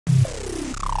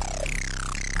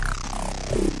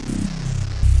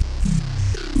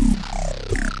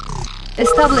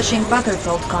Establishing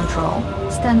battlefield control.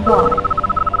 Stand by.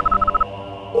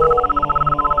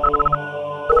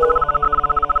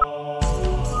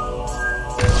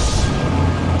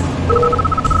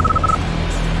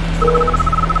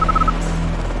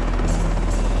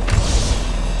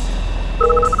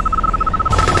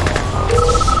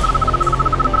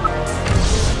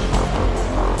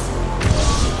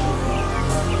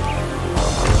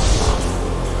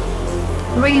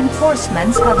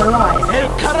 Reinforcements have arrived. El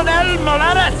Coronel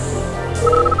Morales!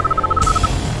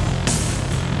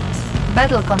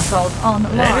 Battle control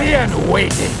online. Ready and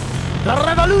waiting. The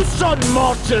revolution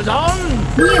marches on.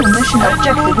 New mission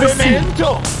objective received.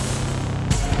 Movimiento.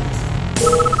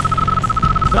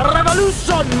 The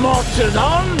revolution marches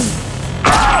on.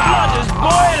 Blood is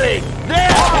boiling.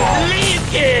 There's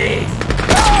leaking.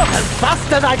 As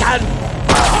fast as I can.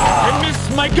 I miss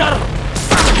my girl.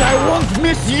 But I won't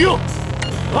miss you.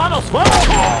 Vamos, vamos!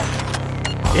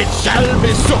 It shall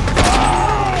be so!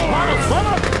 Vamos,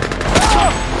 vamos!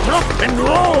 Drop and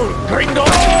roll, gringo!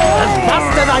 As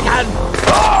fast as I can!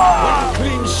 One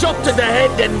clean shot to the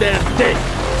head and they're dead!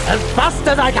 As fast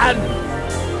as I can!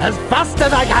 As fast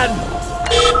as I can!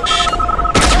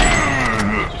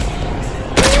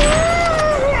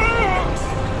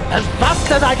 As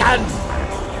fast as I can!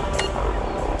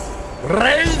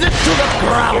 Raise it to the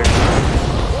ground!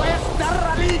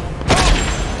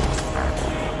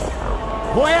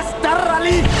 Voy a estar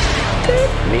rally!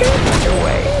 Lead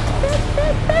away.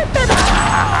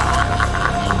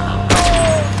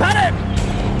 ¡Paren!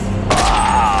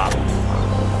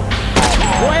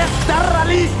 Voy a estar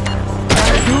rally!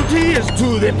 My duty is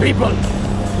to the people.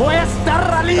 Voy a estar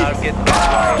rally! Target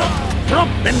Stop, drop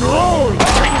and roll,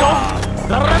 gringo!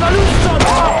 The revolution!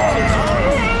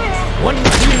 One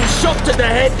clean shot to the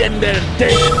head and they're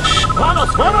dead.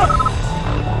 Vamos, vamos!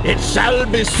 It shall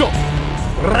be so.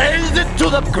 Raise it to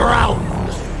the ground!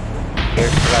 And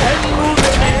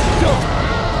movimiento!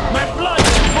 My blood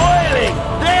is boiling!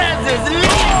 Theirs is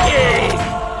leaking!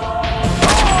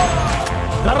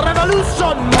 The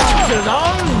revolution marches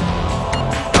on!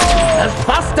 As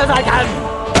fast as I can!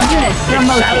 Unit It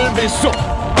promoted. shall be so!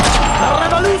 The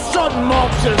revolution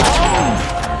marches on!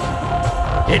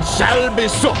 It shall be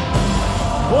so!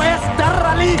 Voy a estar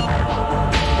rally!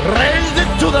 Raise it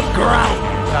to the ground!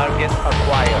 Target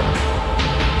acquired.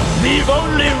 Leave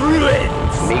only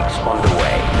ruins! Sneaks on the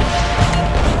way.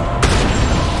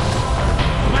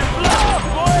 My blood is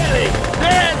boiling!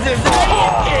 Theirs is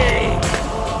leaking!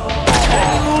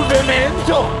 El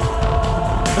movimiento!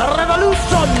 The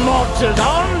revolution marches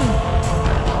on!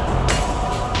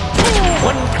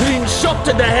 One clean shot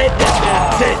to the head and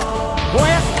they're dead! Voy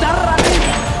a estar rally!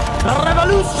 The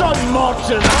revolution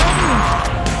marches on!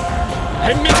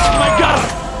 I missed my gun,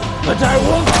 but I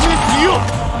won't miss you!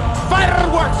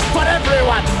 Fireworks for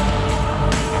everyone!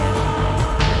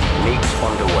 Sneaks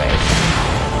on the way.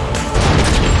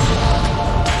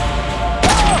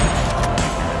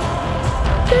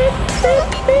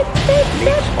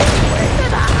 Sneaks on the way.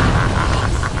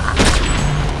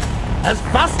 As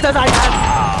fast as I can!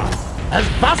 As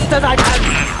fast as I can!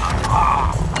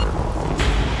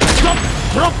 Stop,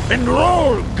 drop and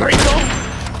roll, gringo!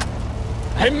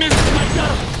 I missed my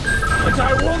gun, but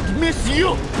I won't miss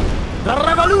you! The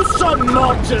revolution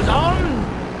marches on!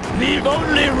 Leave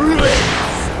only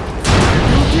ruins!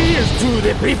 Duty is to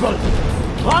the people!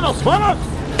 Vamos, vamos!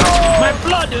 My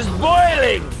blood is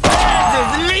boiling! Theirs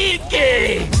is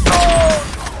leaking!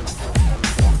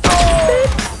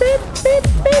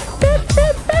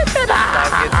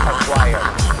 Target acquired.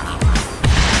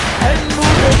 El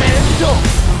movimiento!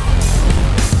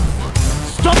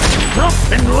 Stop, drop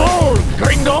and roll,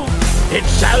 gringo! It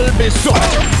shall be so!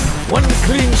 One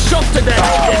clean shot to the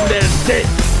head and they're dead!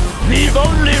 Leave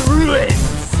only ruins!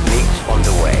 Sneaks on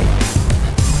the way.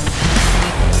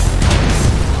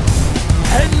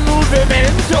 El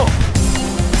movimiento!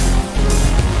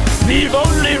 Leave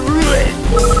only ruins!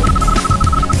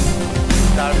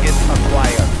 Target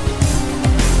acquired.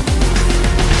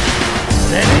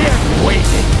 Ready and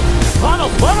waiting!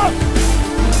 Vamos, vamos!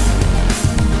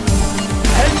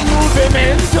 El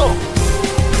movimiento!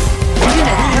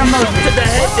 Unit promoted. To the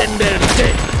head and they're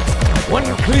dead! One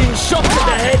clean shot to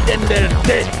the head and they're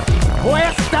dead! Voy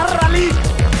a estar rally!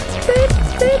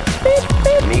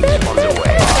 Sneaks on the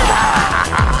way.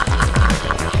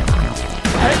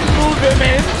 El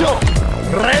movimiento!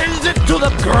 Raise it to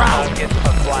the ground! Target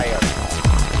acquired.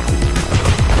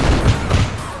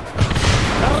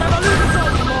 The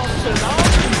revolution marches on!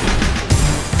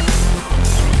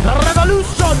 The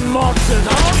revolution marches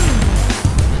on!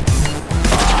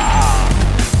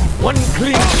 One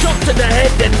clean shot to the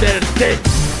head and they're dead!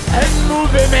 El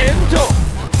movimiento!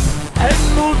 El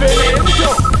movimento.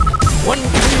 One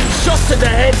clean shot to the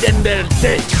head and they're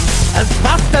dead. As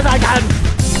fast as I can.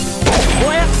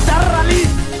 Voy a estar allí.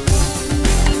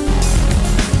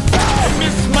 I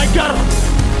miss my girl,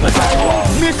 but I won't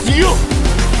miss you.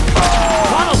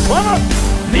 Vamos, vamos.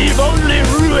 Leave only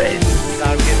ruins.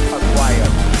 Target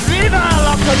acquired. Viva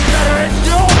la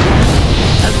Confederación!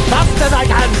 As fast as I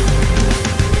can.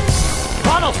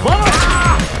 Vamos, vamos.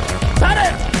 Pare.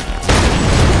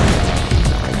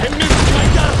 I miss my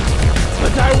girl,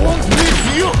 but I won't miss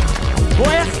you.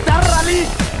 Voy a estar allí.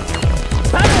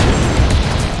 ¡Pare!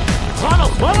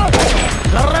 ¡Vamos, vamos!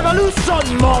 ¡La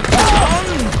revolución, Morton!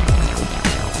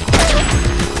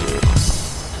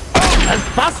 As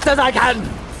fast as I can!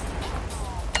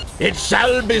 It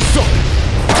shall be so!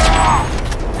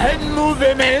 En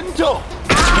movimiento!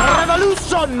 ¡La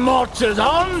revolución,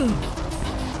 Morton!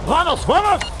 ¡Vamos,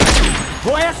 vamos!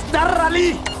 ¡Voy a estar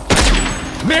allí!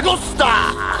 ¡Me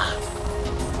gusta!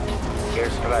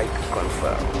 Airstrike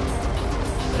confirmed.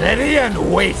 Ready and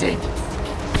waiting.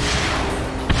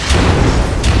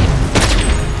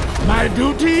 My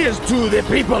duty is to the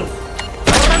people.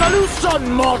 The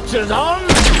revolution marches on.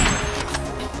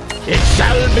 It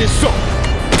shall be so.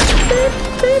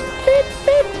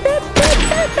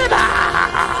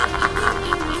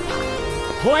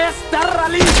 Voy a estar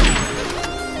allí.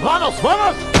 Vamos,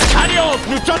 vamos. Adiós,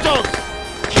 muchachos.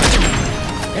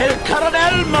 El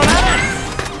coronel Morales.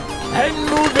 En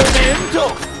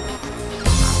movimiento.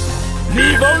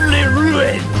 Leave only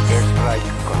ruins. Airstrike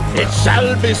confirmed. It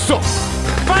shall be so.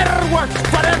 Fireworks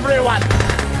for everyone.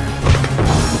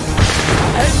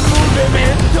 En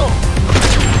movimiento.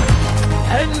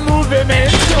 En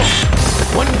movimiento.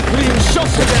 One clean shot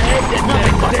to the head and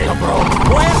then dead.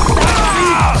 Voy a estar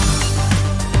allí.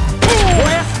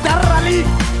 Voy a estar allí.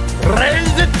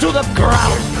 Raise it to the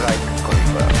ground. Airstrike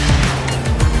confirmed.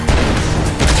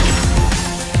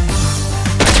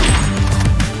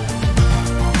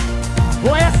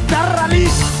 Voy a estar allí.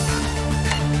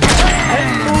 En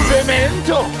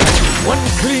movimiento. One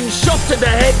clean shot to the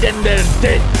head and they're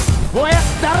dead. Voy a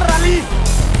estar allí.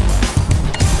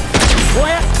 Voy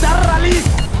a estar allí.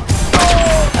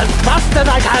 As fast as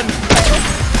I can.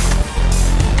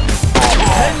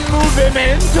 En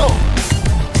movimiento.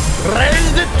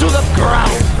 Raise it to the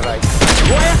ground. Airstrike.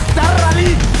 Voy a estar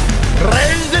allí.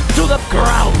 Raise it to the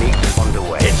ground. Leaks on the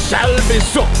way. It shall be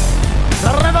so.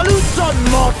 The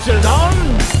revolution marches on.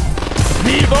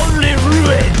 Leave only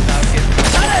ruins.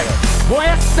 Voy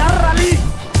a estar allí.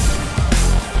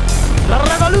 The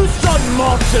revolution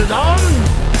marches on.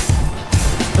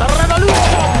 The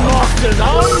revolution marches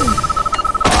on.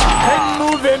 En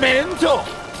movimiento.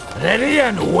 Ready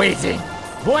and waiting.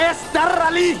 Voy a estar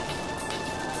allí.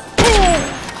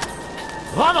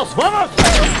 Vamos, vamos.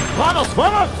 Vamos,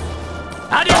 vamos.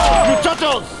 Adiós,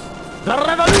 muchachos. The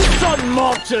revolution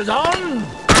marches on.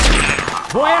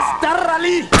 Voy a estar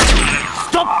allí.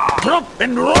 Stop, drop,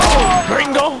 and roll,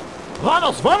 gringo.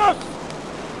 Vamos, vamos.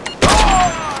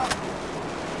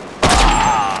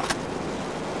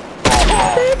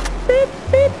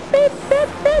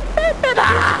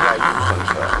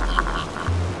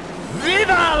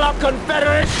 Viva la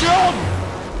Confederación!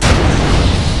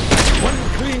 One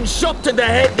clean shot to the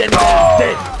head and they're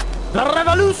dead. The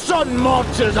revolution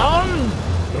marches on.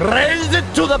 Raise it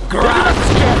to the ground.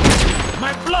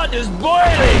 My blood is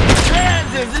boiling.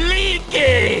 Hands is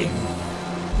leaking.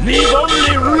 Leave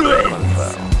only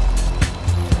ruins.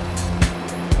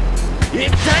 Y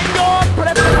tengo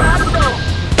preparado.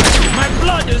 My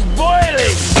blood is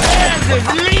boiling. Hands is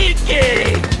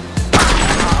leaking.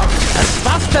 As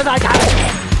fast as I can.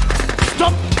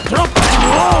 Stop, drop, and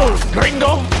roll,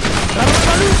 gringo. The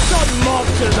revolution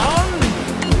marches on.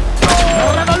 The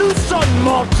revolution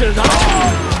marches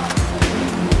on.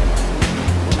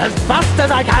 As fast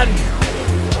as I can.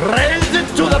 Raise it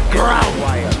to the ground.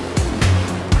 Acquired.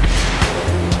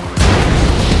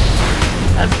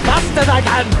 As fast as I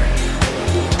can.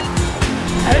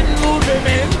 En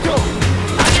movimiento.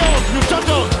 Adiós,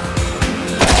 muchachos.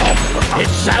 It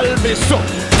shall be so.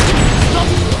 Stop,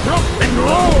 drop, and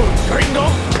roll, gringo.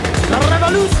 The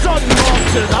revolution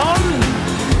marches on.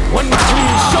 One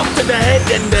clean shot to the head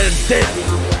and they're dead.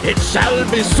 It shall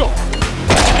be so.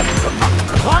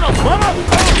 Vamos, vamos.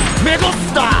 Me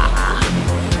gusta.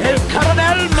 El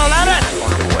coronel Morales.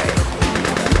 On the way.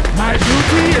 My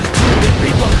duty is to the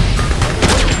people.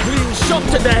 One clean shot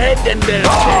to the head and they're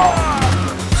dead.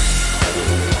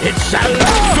 It shall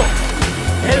be so.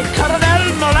 El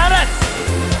coronel Morales.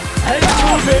 El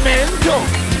movimiento.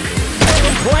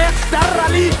 Voy a estar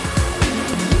allí.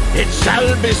 It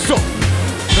shall be so.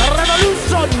 The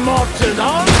revolution marches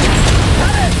on.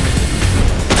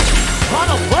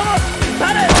 Vamos, vamos!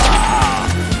 Panic!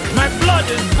 My blood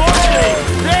is boiling!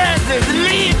 Theirs is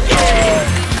leaking!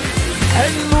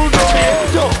 And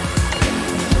movimento!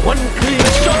 One clean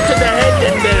shot to the head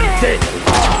and they're dead!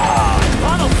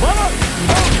 Vamos, vamos!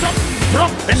 Stop,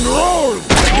 drop and roll!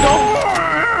 Gringo!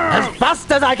 As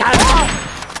fast as I can!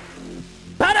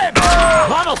 Panic!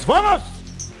 Vamos, vamos!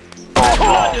 My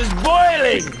blood is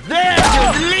boiling! Theirs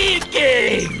is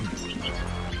leaking!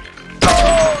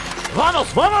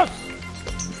 Vamos, vamos!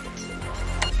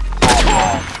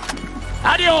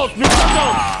 Adios,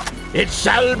 muchachos! It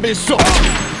shall be so!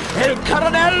 El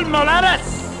Coronel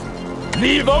Morales!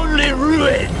 Leave only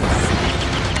ruins!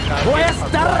 Voy a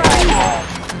estar ahí!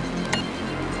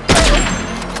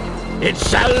 It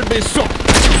shall be so!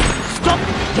 Stop,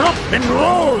 drop, and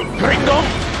roll, gringo!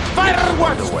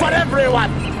 Fireworks for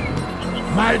everyone!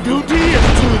 My duty is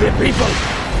to the people!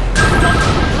 Stop,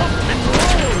 drop, and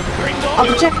roll, gringo!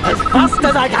 Objective. As fast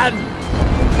as I can!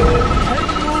 And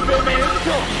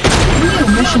movimento! New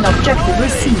mission objective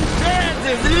received. Theirs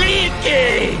is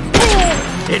leaking!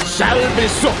 It shall be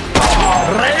so!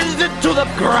 Raise it to the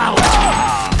ground!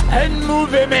 En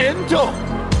movimento!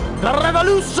 The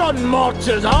revolution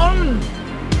marches on!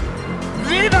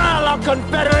 Viva la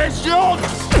Confederación!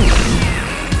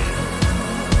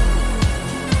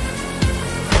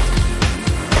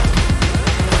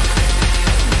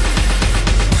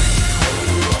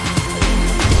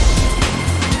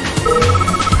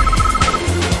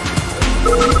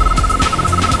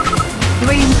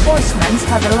 Reinforcements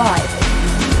have arrived.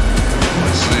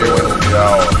 Let's see you in the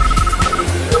hour.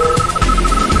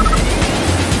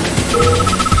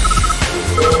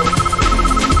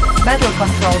 Battle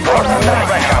control.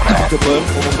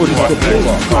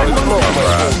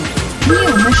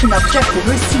 New mission objective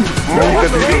received.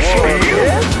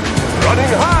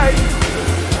 Running high.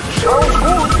 Sounds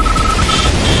good.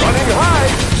 Running high.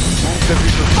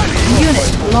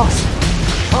 Unit lost.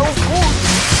 Sounds good.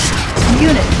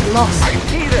 Unit lost. I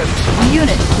see them.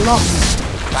 Unit lost.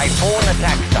 Typhoon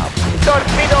attack stop.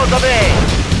 Torpedoes away.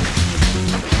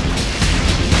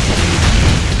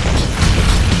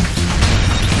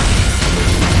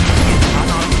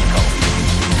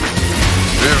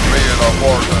 Give me enough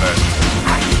ordnance.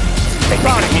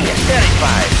 Technique is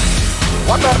terrified.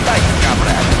 What are dice,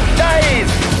 comrade?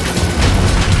 Dive!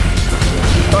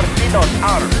 Torpedoes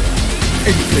armed.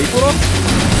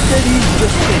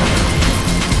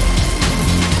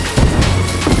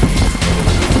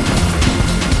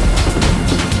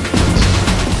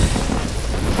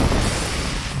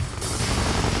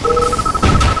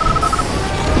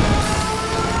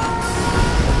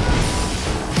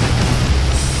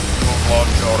 On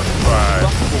your side.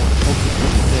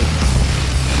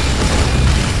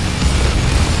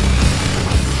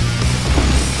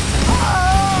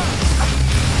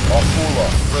 Akula,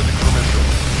 ready for mission.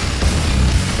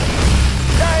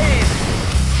 Dive!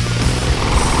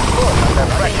 Good, under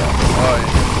pressure. Aye,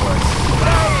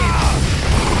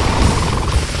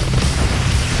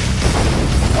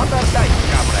 What are dice,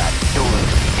 comrade? Doing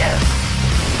yes.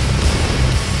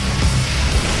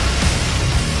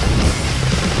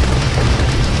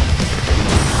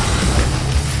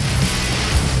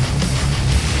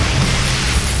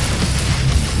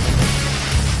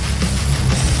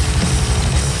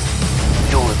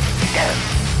 Doing yes.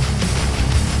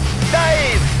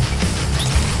 Dive!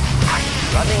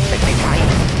 Running the behind.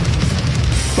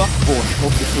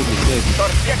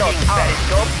 Torpedoes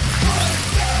periscope.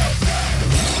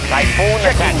 Typhoon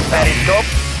attack periscope.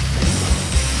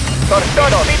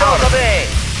 Torpedoes away.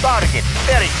 Target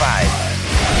verified.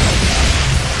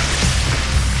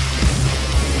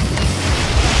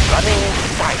 Running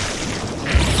sight.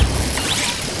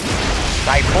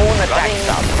 Typhoon attack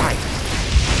sight.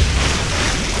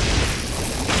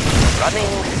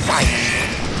 Running sight.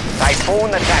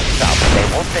 Typhoon attack stop. They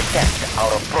won't detect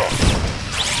our approach.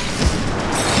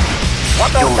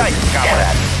 What are dice,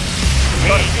 comrade?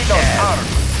 Torpedoes armed.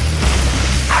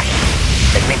 Hush.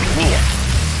 They may be near.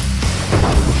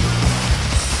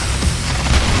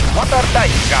 What are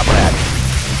dice, comrade?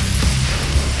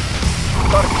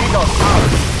 Torpedoes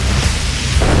armed.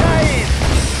 Dive!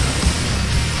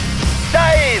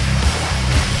 Dive!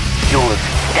 Good.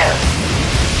 Dead.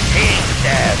 He's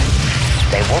dead.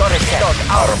 They won't detect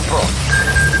our approach.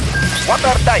 What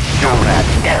are dice, comrade?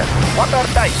 Dead. What are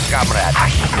dice, comrade?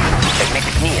 Hush. They make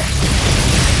it near.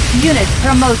 Unit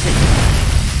promoted.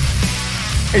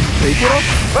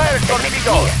 Fire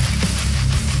torpedoes!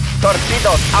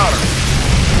 Torpedoes armed!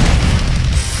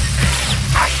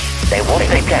 Hush! They won't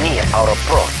take near our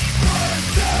approach.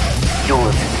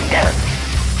 Use stealth.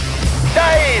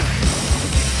 Dive!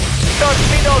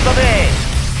 Torpedoes away!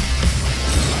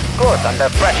 Good, under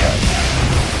pressure.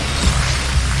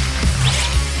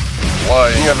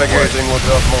 Flying navigating with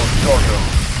the utmost caution.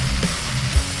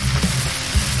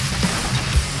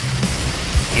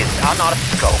 It's on our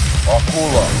scope.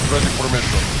 Akula, ready for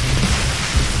mission.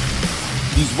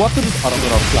 These waters are under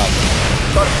our flag.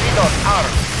 Torpedoes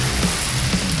armed.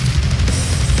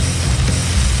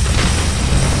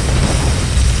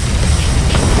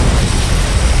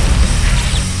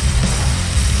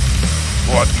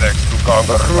 What next to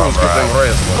conquer the crews getting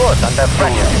restless? Good, under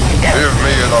pressure. Yes. Give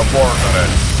me an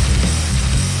ordnance.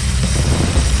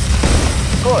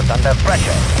 Good, under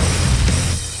pressure.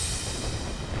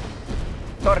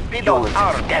 Torpedoes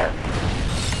armed.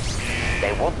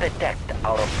 They won't detect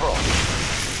our approach.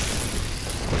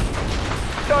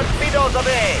 Torpedoes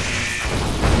away!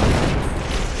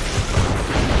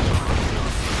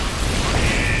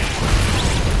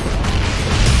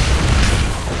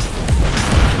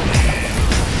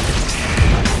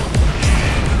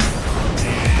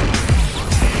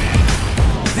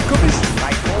 The commission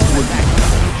will be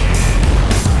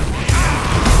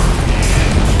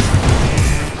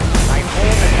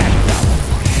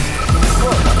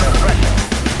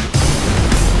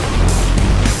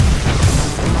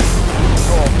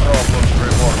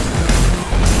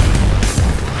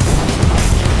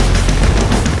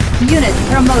Unit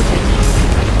promoted.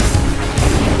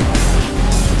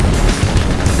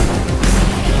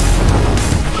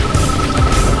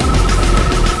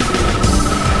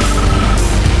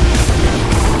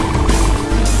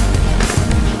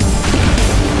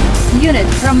 Unit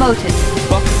promoted.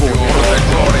 back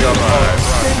forward.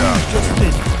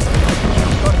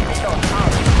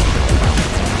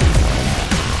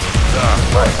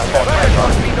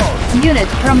 Unit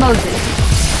promoted.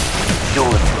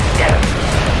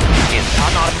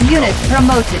 Unit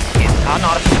promoted. It's on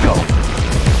our scope.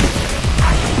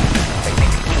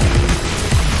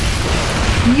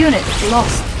 Unit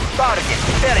lost. Target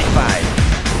verified.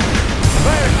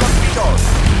 Where's torpedoes?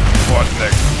 What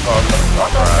next to conquer the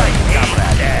What are they,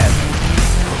 comrade?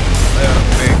 Their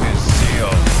fate is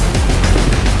sealed.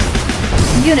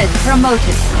 Unit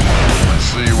promoted. The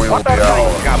sea will What be are they,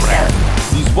 ours. comrade?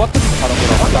 These waters are under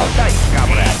our What are flag. they,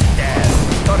 comrade?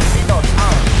 Torpedoes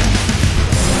armed.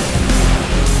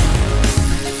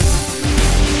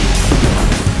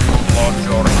 Launch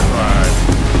your strike.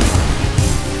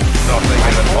 Nothing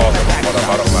is impossible for the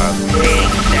motherland. You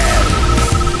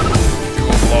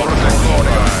have lost the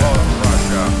glory of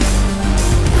Russia.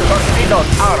 Torpedoes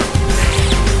armed.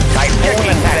 Typhoon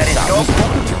and periscope. These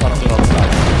waters are under our flag.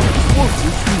 Wolf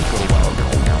will swim for a while.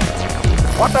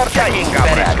 What are they, The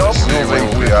periscope? sea will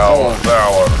be ours.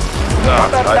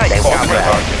 What are I they, caught comrade?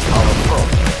 it. Our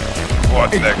approach. What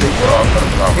next to conquer,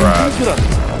 comrade? Engines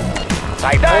running.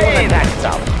 Typhoon and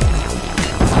periscope.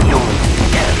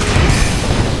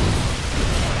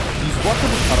 These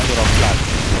waters are under our flag.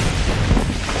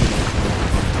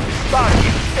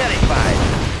 Target verified.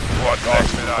 What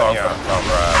next to conquer,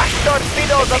 comrade?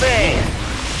 Torpedoes away.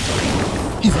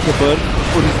 Is the bird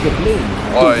or is the plane?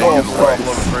 Flying All in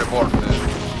problems reported.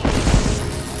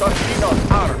 Torpedoes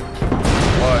armed.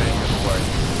 Flying in white.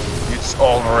 It's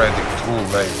already too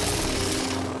late.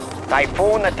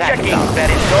 Typhoon attack. Checking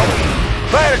periscope.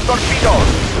 Where's torpedoes?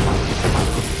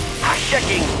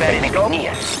 Checking periscope.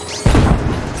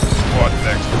 What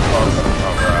next to conquer,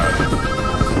 comrade?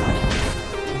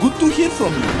 Good to hear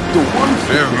from you. The one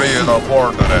Give me an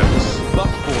ordnance.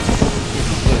 back forward.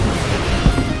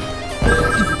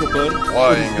 Is the bird or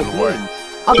Flying is the in plane? white.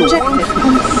 Objective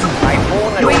complete.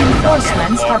 Typhoon attack.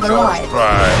 Reinforcements have Launch your arrived.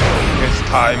 strike. It's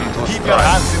time to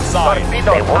strike.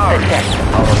 Torpedoes armed.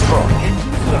 Our approach.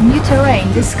 New terrain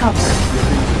discovered.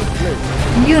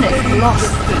 Unit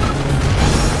lost.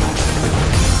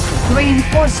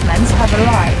 Reinforcements have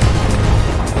arrived.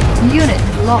 Unit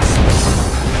lost.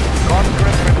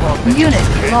 Unit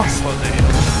lost.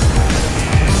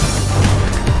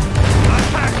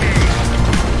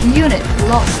 Unit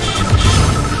lost.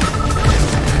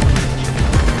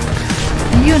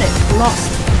 Unit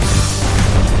lost.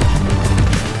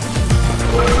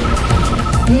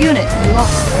 Unit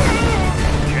lost.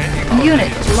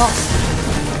 Unit lost.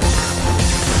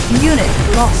 Unit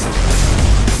lost.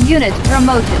 Unit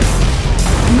promoted.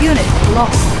 Unit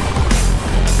lost.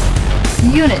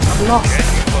 Unit lost.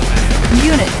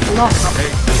 Unit lost.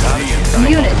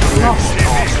 Unit lost.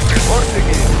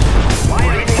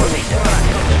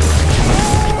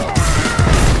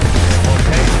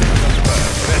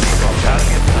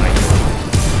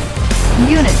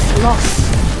 Unit lost.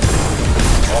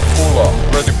 Akula,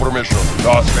 ready for mission.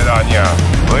 До свидания.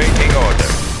 Waiting order.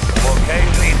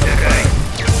 Location integrate.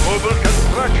 Mobile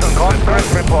construction. Contract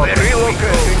report.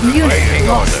 Relocating Unit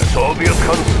lost. Soviet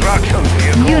construction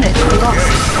vehicle. Unit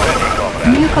lost.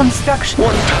 New construction.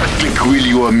 What tactic will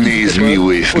you amaze me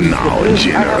with now,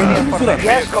 General?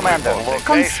 Yes, Commander.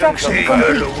 Construction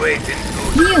complete.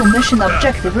 New mission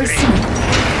objective received.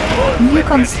 New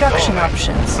construction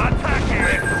options.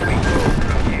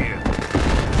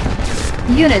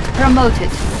 Unit promoted.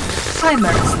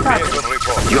 Timer started.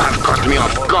 You have caught me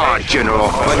off guard, General,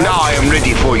 but now I am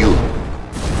ready for you.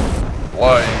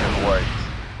 Lying in wait.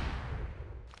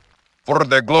 For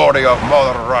the glory of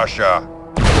Mother Russia.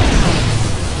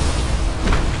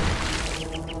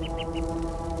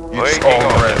 It's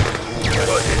already.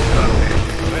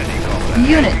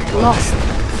 Unit lost.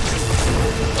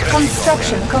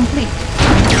 Construction complete.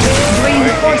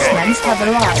 Reinforcements have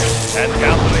arrived.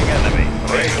 Encountering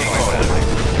enemy.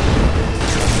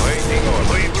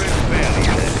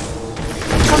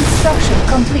 Construction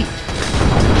complete.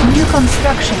 New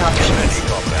construction options.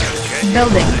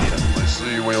 Building. The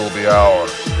sea will be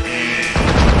ours.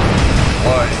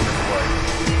 Lying in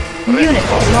wait. Unit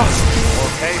lost.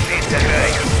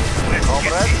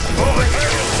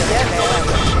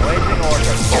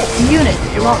 Unit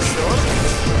lost.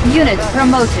 Unit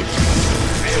promoted.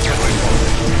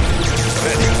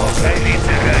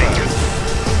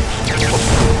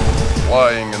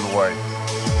 Lying in wait.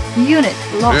 Unit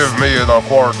lost. Give me the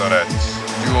coordinates.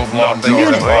 You will block things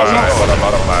Unit in my lost. for the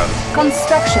motherland.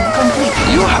 Construction complete.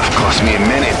 You have cost me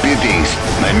many beatings.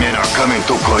 My men are coming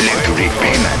to collect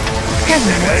repayment. 10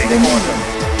 minutes remaining.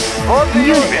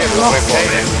 Unit lost.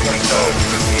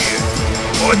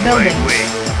 Building.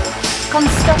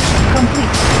 Construction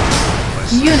complete.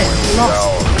 Unit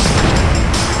lost.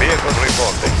 Vehicle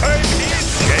reporting.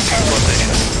 Changing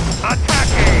position.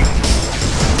 Attacking!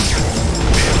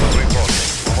 Vehicle reporting.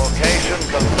 Location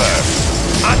confirmed.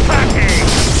 Attacking!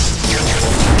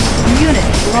 Unit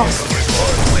lost.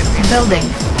 Building.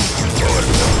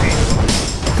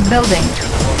 Building.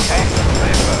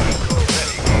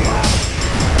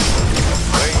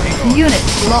 Unit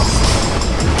lost.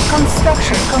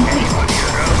 Construction complete.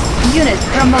 Unit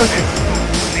promoted.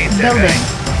 Building.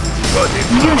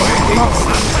 Unit lost.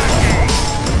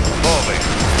 Moving.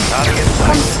 Target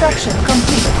Construction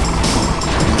complete.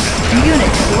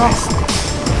 Unit lost.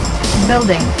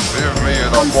 Building. Give me the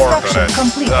Construction coordinates.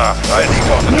 complete. I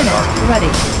got Unit it.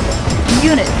 ready.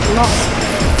 Unit lost.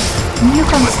 New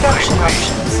construction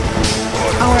options.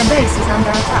 Our base is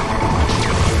under attack.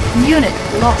 Unit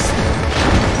lost.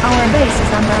 Our base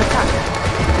is under attack.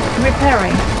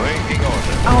 Repairing. waiting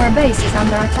order. Our base is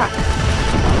under attack.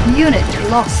 Unit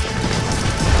lost.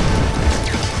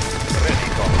 Ready,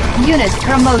 combat. Unit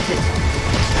promoted.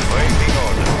 Waiting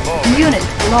order. Moving. Unit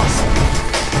lost.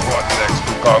 What next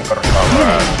to conquer, Unit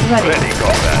comrade? ready. Ready,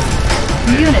 combat.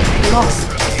 Unit lost.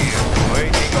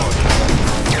 Waiting order.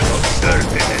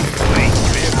 Observed and wait.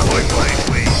 Vehicle wait.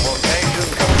 Location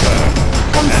confirmed.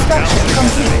 Construction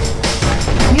complete.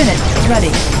 Unit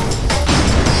ready.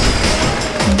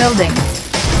 Building.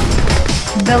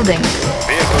 Building.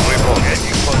 Vehicle report.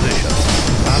 Changing position.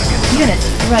 Target. Unit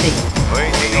ready.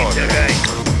 Waiting order.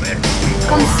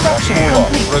 Construction Mula,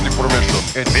 complete. ready for mission.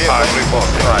 It's Vehicle time to report.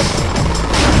 strike.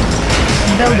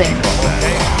 Building.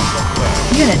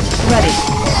 Unit ready.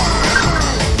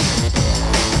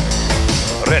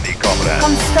 Ready, comrade.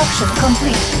 Construction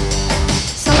complete.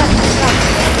 Select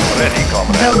target. Ready,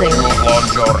 comrade. Building. You will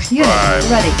launch your Unit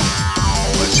strike. ready.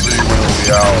 The sea will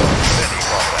be ours. Ready,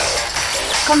 comrade.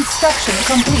 Construction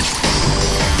complete.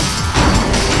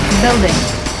 Building.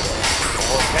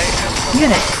 Location.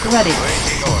 Unit ready.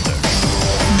 Waiting order.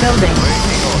 Building.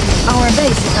 Waiting order. Our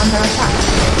base is under attack.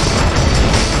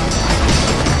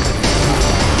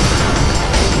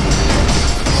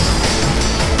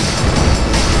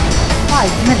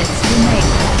 Five minutes remain.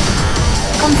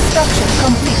 Construction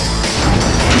complete.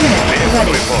 Unit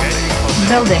ready. Reporting.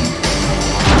 Building.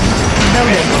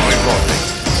 Building. Reporting.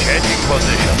 Changing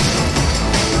position.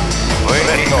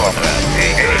 Waiting order.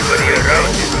 Anybody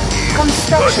around?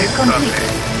 Construction complete.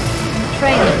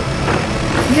 Training.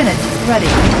 Unit ready.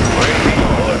 Waiting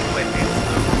order.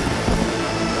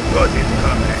 Got it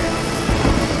coming.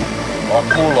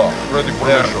 Akula, ready for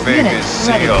mission. Unit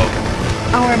ready.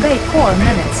 Our base 4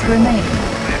 minutes remain.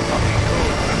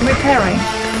 Repairing.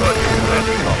 Got it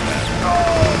ready, comrade.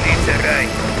 Needs a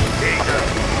right. Taker.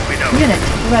 Moving out. Unit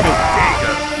ready.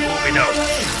 Taker. Moving out.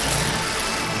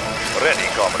 Ready,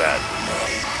 comrade.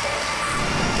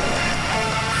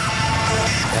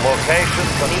 Location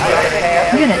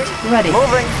confirmed. Unit ready.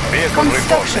 Vehicle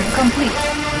Construction reporting. complete.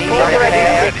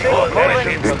 Ready,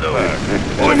 location confirmed.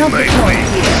 Cannot deploy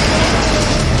here.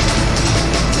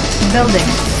 Building.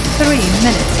 3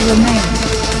 minutes remain.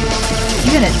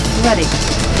 Unit ready.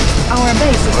 Our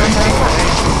base is under attack.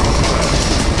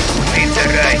 It's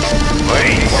alright.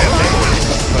 Wait.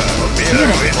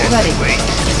 Unit ready.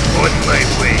 On my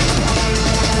way.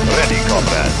 Ready,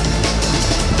 comrade.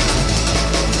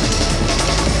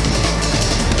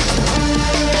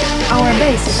 Our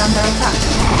base is under attack.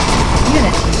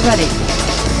 Unit ready.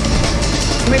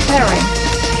 Repairing.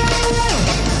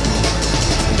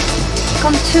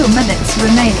 2 minutes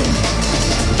remaining.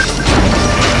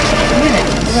 Unit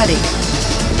ready.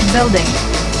 Building.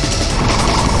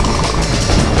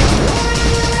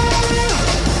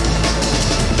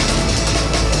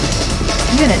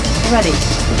 Unit ready.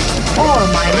 Ore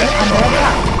miner under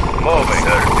attack. Moving.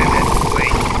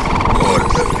 Wait. For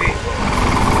the people.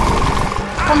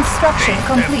 Construction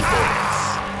complete.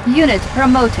 Unit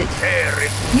promoted.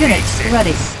 Unit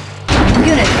ready.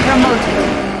 Unit promoted.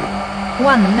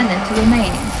 1 minute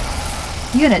remaining.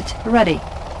 Unit ready.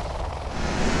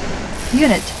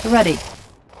 Unit ready.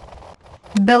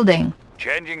 Building.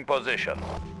 Changing position.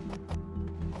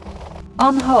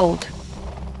 On hold.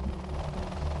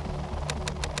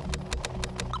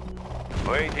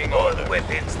 Waiting order.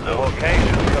 Weapons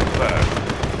location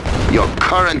confirmed. Your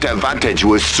current advantage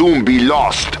will soon be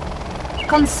lost.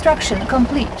 Construction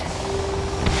complete.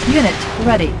 Unit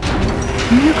ready.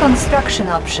 New construction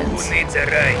options. It's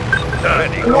alright.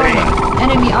 Warning.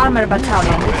 Enemy armor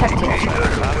battalion detected.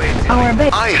 Our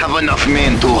base. I have enough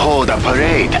men to hold a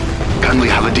parade. Can we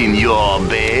have it in your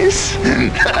base?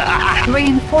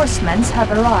 Reinforcements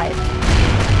have arrived.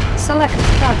 Select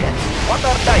target. What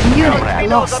are they? Unit Comrade?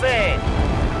 lost.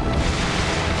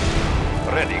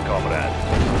 Ready, comrade.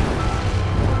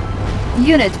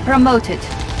 Unit promoted.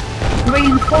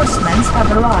 Reinforcements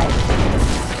have arrived.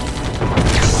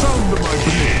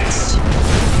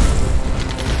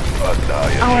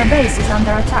 Our base is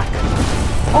under attack.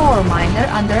 Ore miner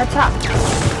under attack.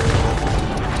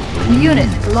 Unit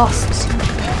lost.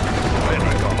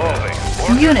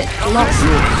 Unit lost.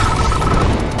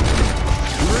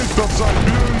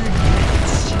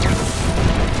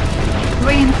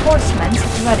 Reinforcements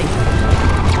ready.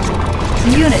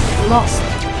 Unit lost.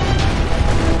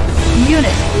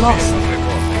 Unit lost.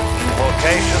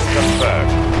 Location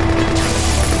confirmed.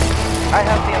 I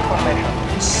have the information.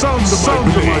 Sound of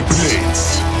my blades.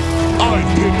 I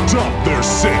picked up their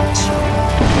scent.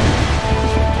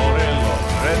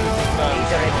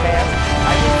 Easy repair.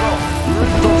 I will go.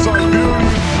 The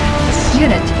Siberian.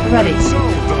 Unit ready. So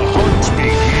the hunt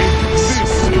begins.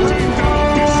 This is our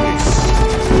business.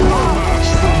 No match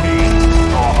for me.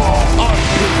 I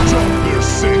picked up their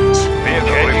scent.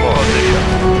 Vehicle position.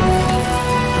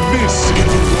 This is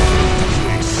the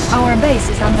place. Our base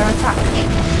is under attack.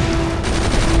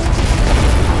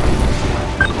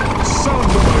 Sound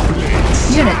of my blades.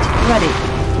 Unit ready.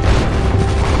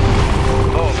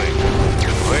 Moving.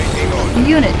 Waiting order.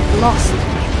 Unit lost.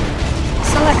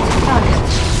 Select target.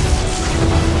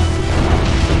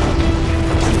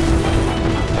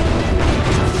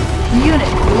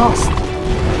 Unit lost.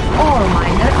 Ore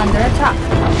miner under attack.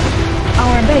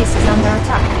 Our base is under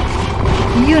attack.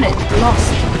 Unit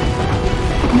lost.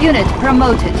 Unit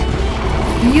promoted.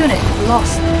 Unit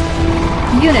lost.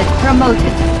 Unit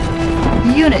promoted.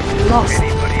 Unit lost.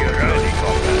 Ready,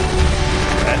 comrade.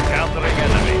 Encountering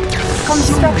enemy.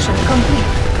 Construction complete.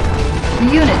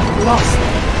 Unit lost.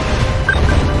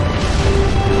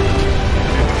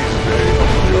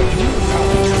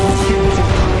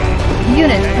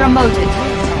 Unit promoted.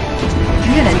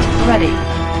 Unit ready.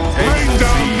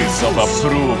 Seals of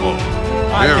approval.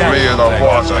 Первые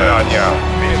поздравления.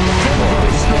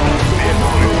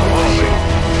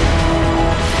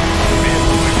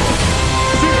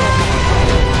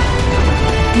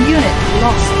 Unit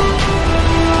lost.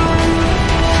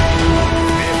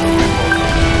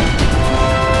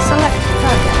 Select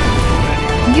target.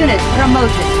 Unit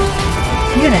promoted.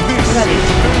 Unit ready.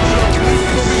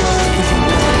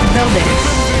 Building.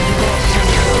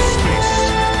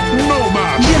 No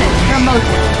match. Unit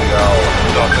promoted.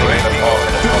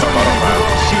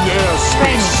 Russian airspace.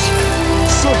 Training.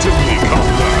 Certainly,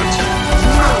 comrade.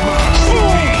 No match for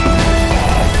me.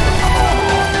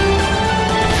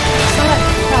 Select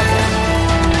target.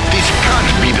 This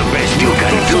can't be the best you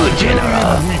can do,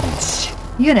 General.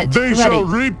 Unit They ready. shall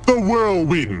reap the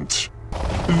whirlwind.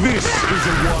 This is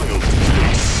a wild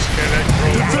place.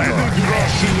 Defending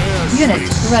Russian airspace. Unit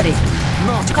ready.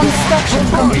 Not Construction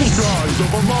the complete. skies of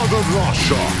a mother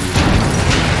Russia.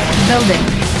 Building.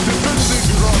 Defending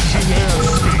Russian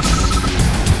airspace.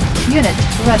 Unit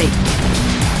ready.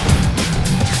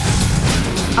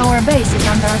 Our base is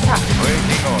under attack.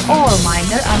 Waiting order. Ore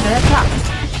miner under attack.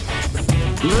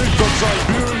 Lake of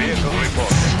Siberian. Vehicle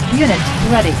report. Unit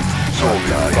ready.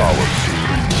 Soldier power.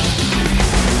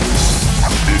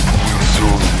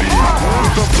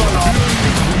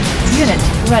 Unit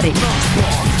ready.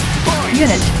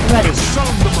 Unit ready.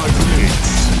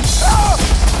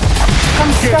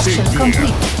 Construction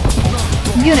complete.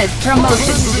 Unit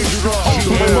promoted.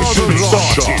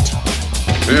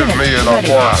 Give me an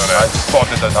appointment. I've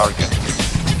spotted the target.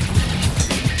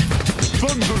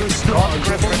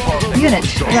 Unit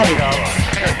ready.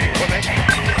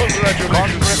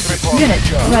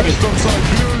 Unit ready.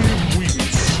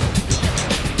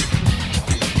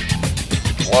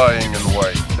 Lying in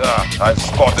wait. I've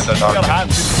spotted the target. Hands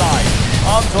inside.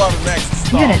 On to our next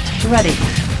stop. Unit ready.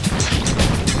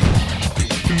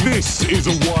 This is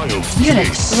a wild Unit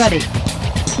place. ready.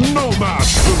 No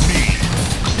match for me.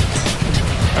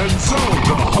 And so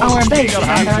the Our hunt base is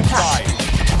under attack.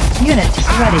 Unit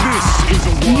ready. This is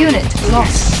a wild Unit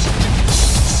lost.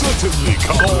 Certainly,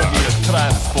 comrade.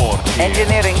 Transport.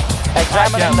 Engineering.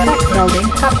 Examining the Tech building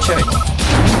captured.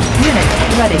 Unit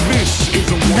ready. This is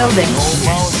a wild Building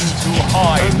Mountain too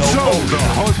high. And No so the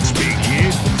motion. hunt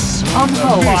begins. on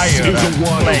hold. This is a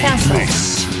wild Cancel. place.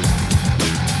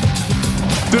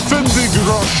 Defending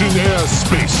Russian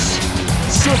airspace.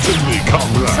 Certainly,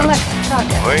 comrade. Select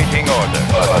target. Waiting order.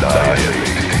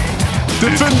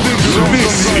 Defending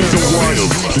this is a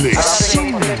wild place.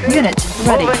 Unit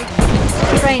ready.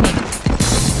 Training.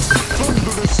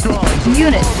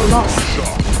 Unit lost.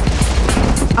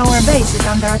 Our base is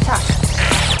under attack.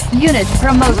 Unit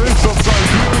promoted. Prince of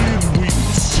Siberian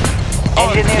winds.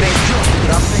 Engineering.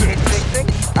 Something existing?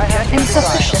 I have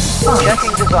Insufficient funds.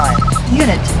 Checking design.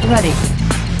 Unit ready.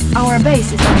 Our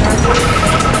base is under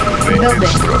attack.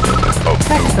 Building.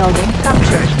 Tech building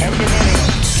captured. Engineering.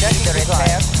 Checking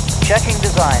design. Checking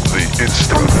design.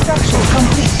 Construction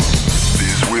complete.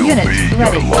 Unit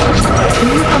ready.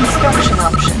 New construction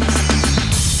options.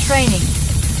 Training.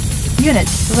 Unit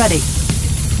ready.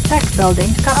 Tech building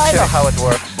I know captured. how it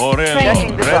works. Borel,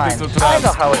 Checking ready design. to I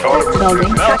know transport. how it Tech works.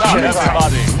 building Welcome, captured.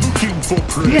 everybody. Looking for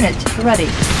prey. Unit ready.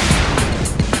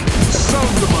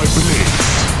 Sound my blades.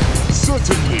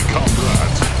 Certainly,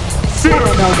 comrade. Tech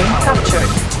building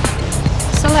captured.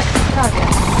 Select target.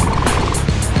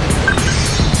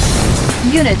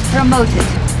 Unit promoted.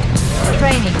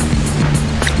 Training.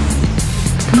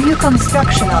 New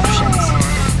construction options.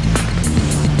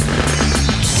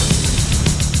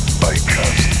 I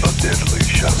cast a deadly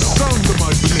shadow. Sound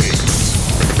my blades.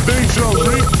 They shall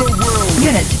rape the world.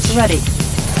 Unit ready.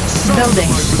 Sound Building.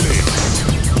 my blades.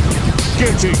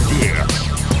 Getting there.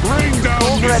 Rain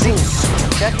down Ready. missiles.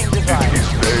 Checking design.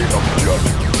 Day of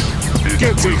judgment. It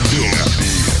Getting will there. soon be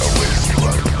a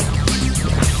wasteland.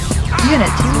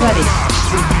 Unit ready.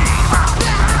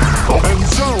 And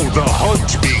so the hunt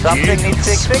Something begins.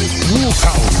 needs fixing?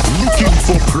 Wolfhound looking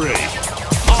for prey.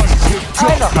 I picked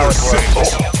I know up how their it works.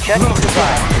 scent. Checking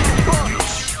design.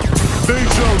 They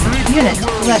shall reap Unit the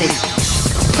world. ready.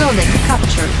 Building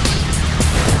captured.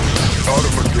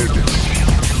 Armageddon.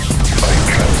 I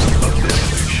cast a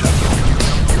deadly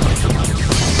shadow.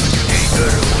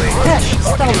 Cash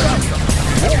stolen.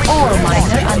 Ore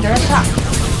miner under attack.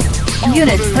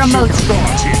 Unit promoted.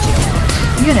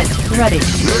 Unit ready.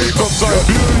 Rape of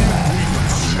Siberian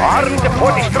Armed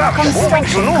for destruction. Moving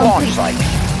to new launch site.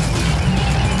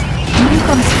 New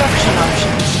construction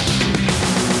options.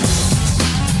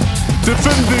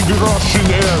 defending Russian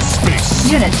airspace.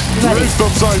 Unit ready. Rape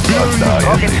of Siberian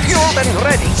Rocket fueled and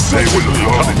ready. Certainly,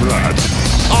 comrade.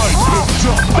 I picked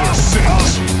up their scent.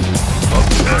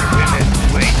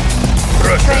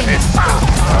 Training.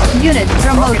 Unit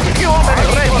promoted. Fueled and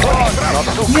ready. Not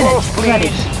too close, Unit ready.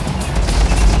 please.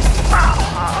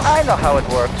 I know how it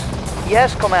works.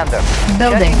 Yes, Commander.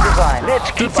 Building. Checking design.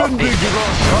 Let's keep up Defending this.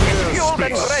 Russian Fueled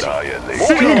and airspace.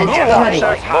 ready. Unit ready.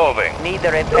 Moving. Need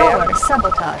a repair. Power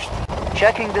sabotaged.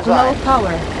 Checking Low design.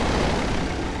 power.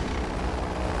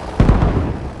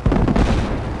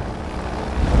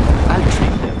 I'll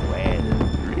treat them well,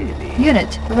 really.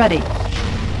 Unit ready.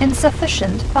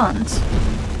 Insufficient funds.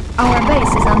 Our base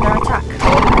is under attack.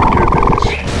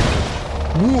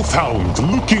 Wolfhound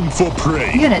looking for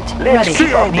prey. Unit Let's ready.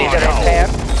 keep on. Need a repair.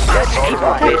 Let's keep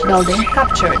on. Tech building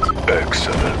captured.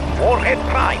 Excellent. Warhead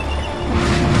prime.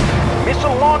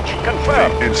 Missile launch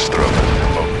confirmed. Instrument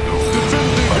of doom.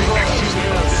 Defending Russian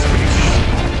airspace.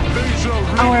 They shall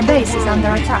reap Our base is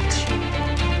under attack.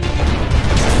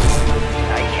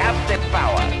 I have the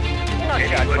power. Not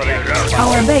just for that.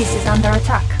 Our base is under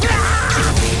attack.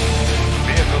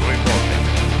 Vehicle reporting.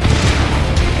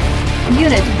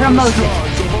 Unit promoted.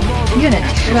 Unit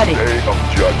ready. Day of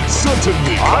judgment.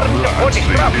 certainly Armed for comrade.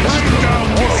 destruction. Bring down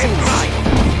Warhead missiles. prime.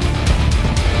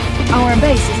 Our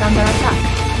base is under attack.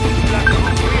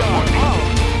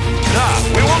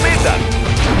 We will need that.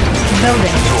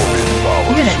 Building.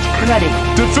 Unit ready.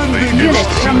 Defending Unit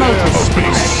promoted.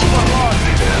 space.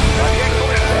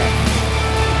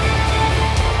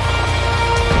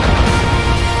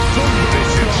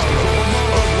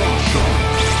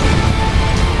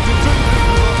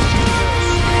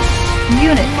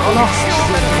 Unit lost.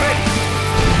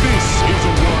 This is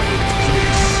a wild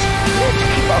place. Let's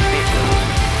keep up this.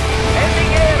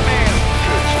 Ending airmail.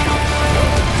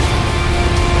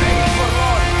 Ready for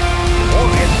launch. All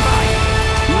heads high.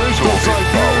 Red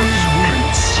Siberia's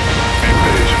wings.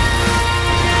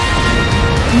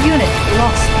 Unit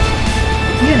lost.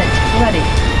 Unit ready.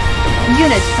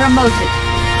 Unit promoted.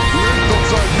 Red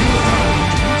Siberia's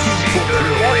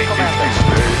Yes, Commander.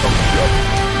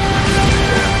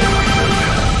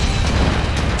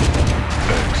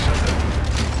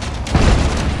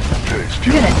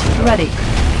 Unit ready.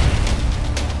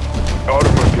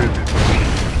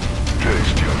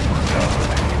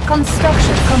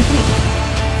 Construction complete.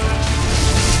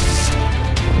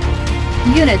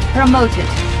 Unit promoted.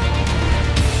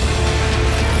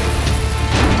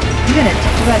 Unit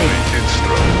ready.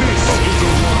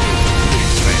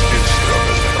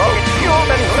 Rocket fueled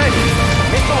and ready.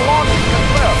 Missile launch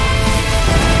confirmed.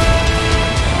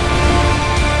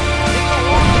 Missile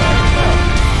launch confirmed.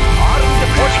 Armed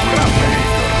deploying craft.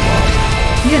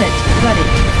 Unit ready.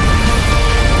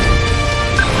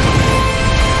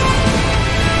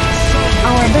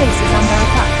 Our base is under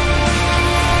attack.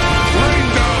 Rain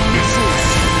down missiles.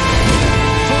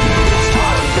 Thunderous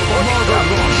strike of another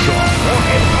launcher. All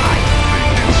heads high.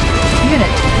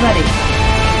 Unit ready.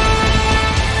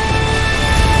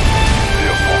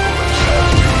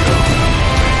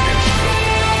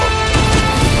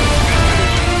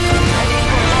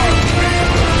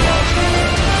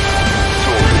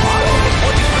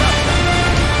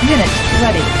 Unit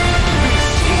ready.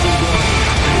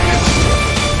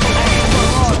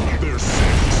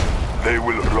 They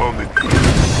will run it.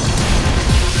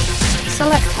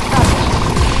 Select target.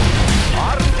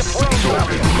 Armed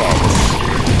deploying craft.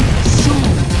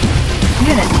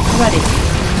 Unit ready.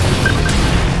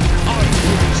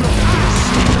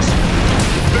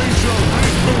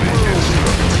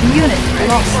 Unit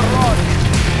lost.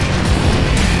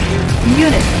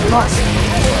 Unit lost.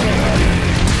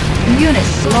 Unit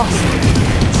lost.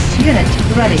 Unit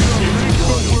ready.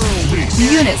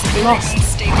 Unit lost.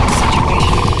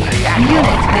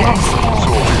 Unit lost.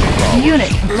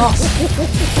 Unit lost.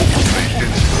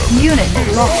 Unit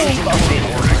lost.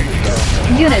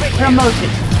 Unit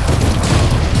promoted.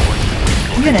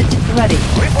 Unit ready.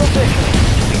 Reposition.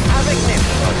 We have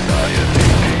ignition.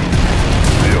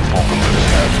 The apocalypse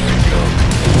has begun.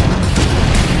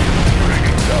 Bring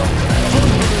it down.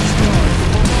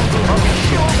 Rocket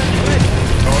fueled and ready.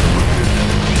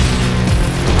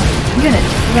 Unit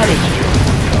ready.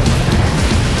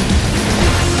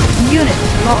 Unit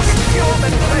lost. Fueled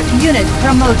and ready. Unit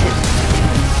promoted.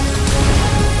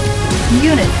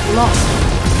 Unit lost.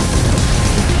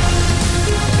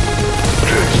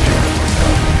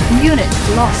 Unit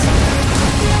lost.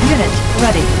 Unit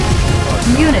ready.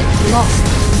 Unit lost.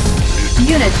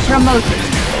 Unit promoted.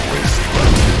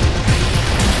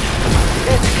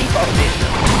 Let's keep up this.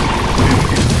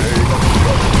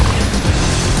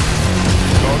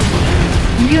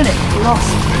 Unit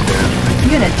lost.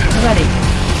 Unit ready.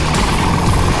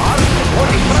 Armed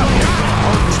deploying craft.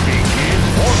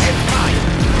 All heads high.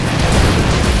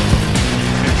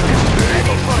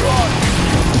 Ready for launch.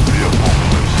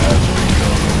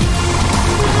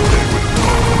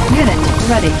 Unit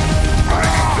ready.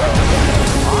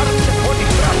 Armed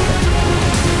deploying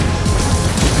craft.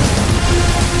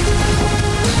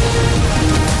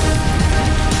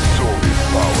 Soviet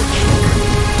power, children.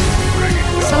 Bring it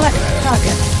down. Select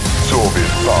target.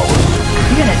 Soviet power.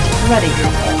 Unit ready. The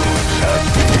apocalypse has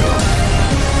begun.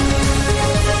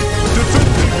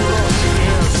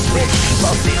 Let's keep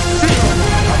up this.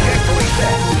 Trajectory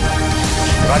set.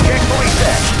 Trajectory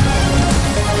set.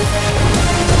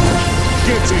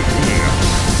 Getting here.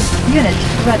 Unit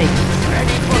ready.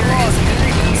 Ready for launch.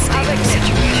 Have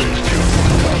ignition.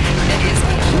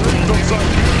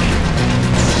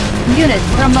 Unit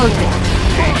promoted.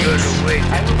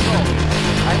 I will go.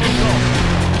 I will go.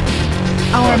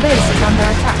 Our base is under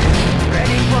attack.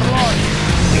 Ready for launch.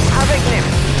 We have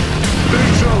ignition. They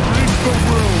shall reap the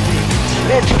whirlwind.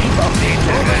 Let's keep up the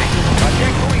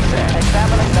trajectory set.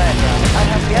 Examining diagram. I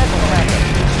have the angle commander.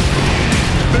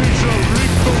 They shall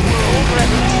reap the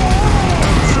whirlwind.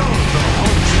 And sound the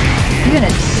hunts begin.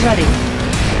 Unit ready.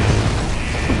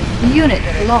 Unit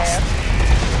lost.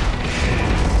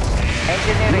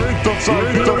 Engineering. Rate of sight.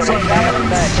 Examining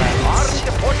diagram. Armed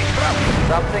supporting craft.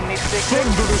 Something needs fixing.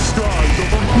 Thunderous skies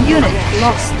of another Unit launcher.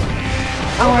 lost.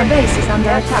 Our base is under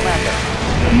attack.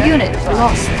 Unit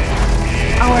lost.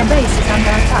 Our base is under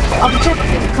attack.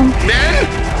 Objective complete. Men?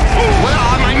 Where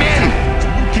are my men?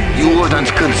 You wouldn't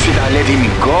consider letting me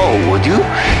go, would you?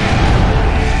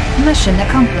 Mission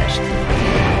accomplished.